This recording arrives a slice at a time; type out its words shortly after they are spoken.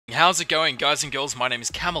How's it going, guys and girls? My name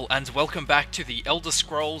is Camel and welcome back to the Elder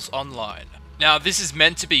Scrolls Online. Now, this is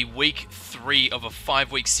meant to be week 3 of a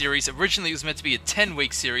 5-week series. Originally it was meant to be a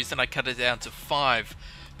 10-week series, then I cut it down to 5.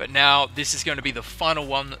 But now this is going to be the final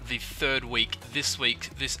one, the 3rd week.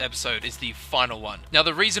 This episode is the final one. Now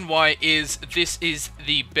the reason why is this is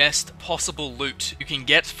the best possible loot you can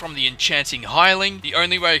get from the Enchanting Hireling. The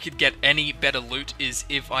only way I could get any better loot is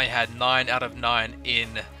if I had 9 out of 9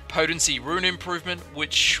 in Potency Rune Improvement,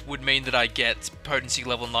 which would mean that I get Potency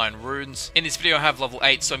level 9 runes. In this video I have level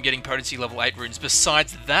 8, so I'm getting Potency level 8 runes.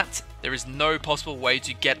 Besides that, there is no possible way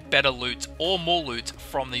to get better loot or more loot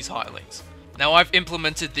from these hirelings. Now I've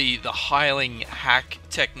implemented the hireling hack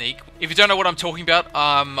technique. If you don't know what I'm talking about,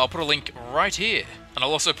 I'll put a link right here. And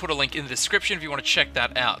I'll also put a link in the description if you want to check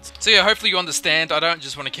that out. So yeah, hopefully you understand. I don't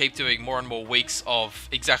just want to keep doing more and more weeks of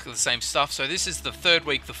exactly the same stuff. So this is the 3rd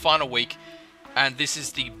week, the final week. And this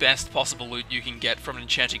is the best possible loot you can get from an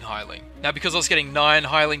Enchanting Hireling. Now, because I was getting 9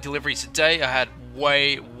 Hireling deliveries a day, I had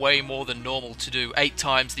way more than normal to do 8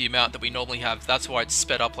 times the amount that we normally have. That's why it's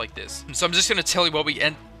sped up like this. So I'm just going to tell you what we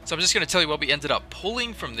ended up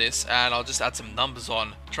pulling from this, and I'll just add some numbers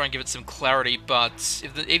on, try and give it some clarity. But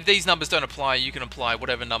if these numbers don't apply, you can apply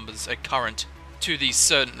whatever numbers are current to these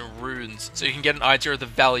certain runes, so you can get an idea of the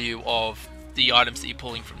value of the items that you're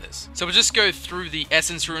pulling from this. So we'll just go through the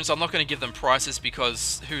essence runes. I'm not going to give them prices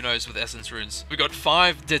because who knows with essence runes. We got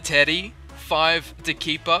 5 Deteri, 5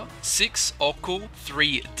 Dekeeper, 6 Oku,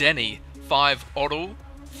 3 Deni, 5 Oru,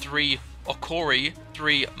 3 Okori,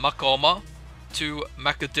 3 Makoma, 2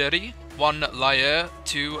 Makaderi, 1 Laer,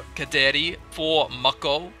 2 Kaderi, 4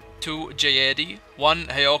 Mako, 2 Jayedi, 1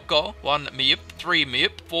 Heoko, 1 Miip, 3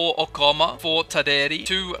 Miip, 4 Okoma, 4 Taderi,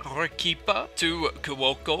 2 Rekipa, 2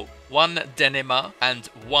 Kuwoko, 1 Denema, and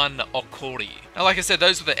 1 Okori. Now, like I said,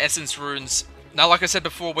 those were the essence runes. Now, like I said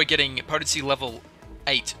before, we're getting potency level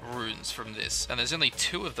 8 runes from this, and there's only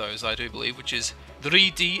 2 of those, I do believe, which is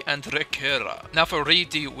Ridi and Rekera. Now, for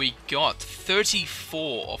Ridi, we got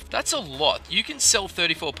 34. That's a lot. You can sell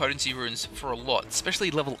 34 potency runes for a lot, especially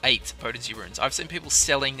level 8 potency runes. I've seen people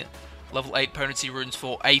selling level 8 potency runes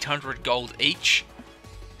for 800 gold each.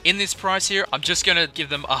 In this price here, I'm just going to give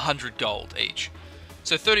them 100 gold each.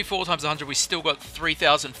 So 34 times 100, we still got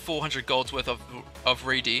 3,400 golds worth of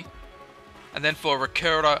Ridi. And then for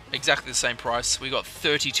Recura, exactly the same price. We got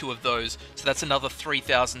 32 of those, so that's another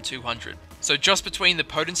 3,200. So just between the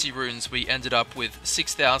potency runes, we ended up with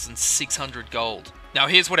 6,600 gold. Now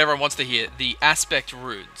here's what everyone wants to hear, the aspect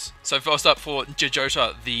runes. So first up for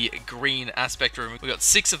Jejota, the green aspect rune. We got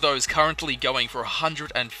 6 of those currently going for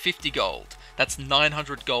 150 gold. That's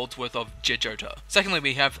 900 golds worth of Jejota. Secondly,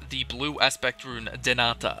 we have the blue aspect rune,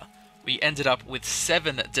 Denata. We ended up with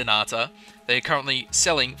 7 Denata. They are currently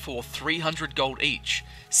selling for 300 gold each.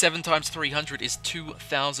 7 times 300 is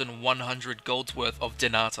 2,100 golds worth of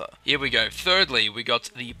Denata. Here we go. Thirdly, we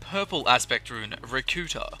got the purple aspect rune,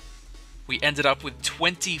 Rekuta. We ended up with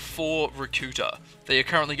 24 Rekuta. They are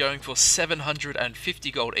currently going for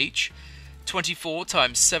 750 gold each. 24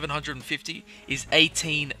 times 750 is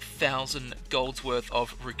 18,000 golds worth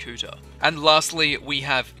of Rekuta. And lastly, we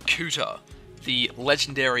have Kuta, the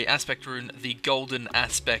legendary aspect rune, the golden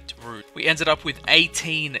aspect rune. We ended up with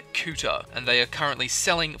 18 Kuta, and they are currently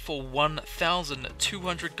selling for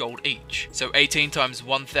 1,200 gold each. So 18 times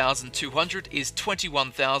 1,200 is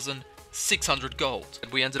 21,600 gold.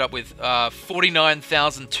 We ended up with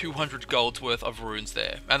 49,200 gold worth of runes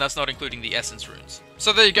there, and that's not including the essence runes.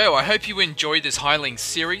 So there you go. I hope you enjoyed this hireling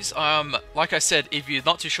series. Like I said, if you're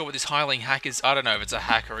not too sure what this hireling hack is, I don't know if it's a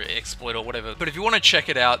hack or an exploit or whatever, but if you want to check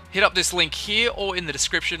it out, hit up this link here or in the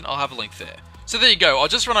description. I'll have a link there. So there you go. I'll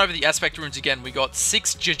just run over the aspect runes again. We got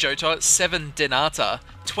 6 Jejota, 7 Denata,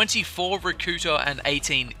 24 Rekuta, and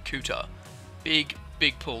 18 Kuta. Big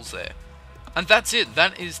pulls there. And that's it.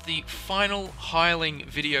 That is the final hireling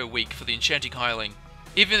video week for the Enchanting Hireling.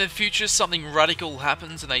 If in the future something radical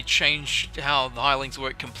happens and they change how the hirelings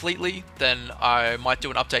work completely, then I might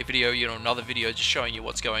do an update video, another video just showing you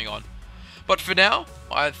what's going on. But for now,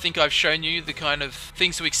 I think I've shown you the kind of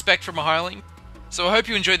things to expect from a hireling. So I hope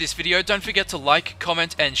you enjoyed this video. Don't forget to like,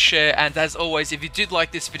 comment, and share. And as always, if you did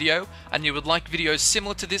like this video and you would like videos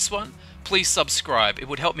similar to this one, please subscribe. It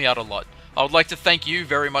would help me out a lot. I would like to thank you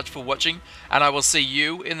very much for watching, and I will see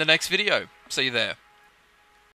you in the next video. See you there.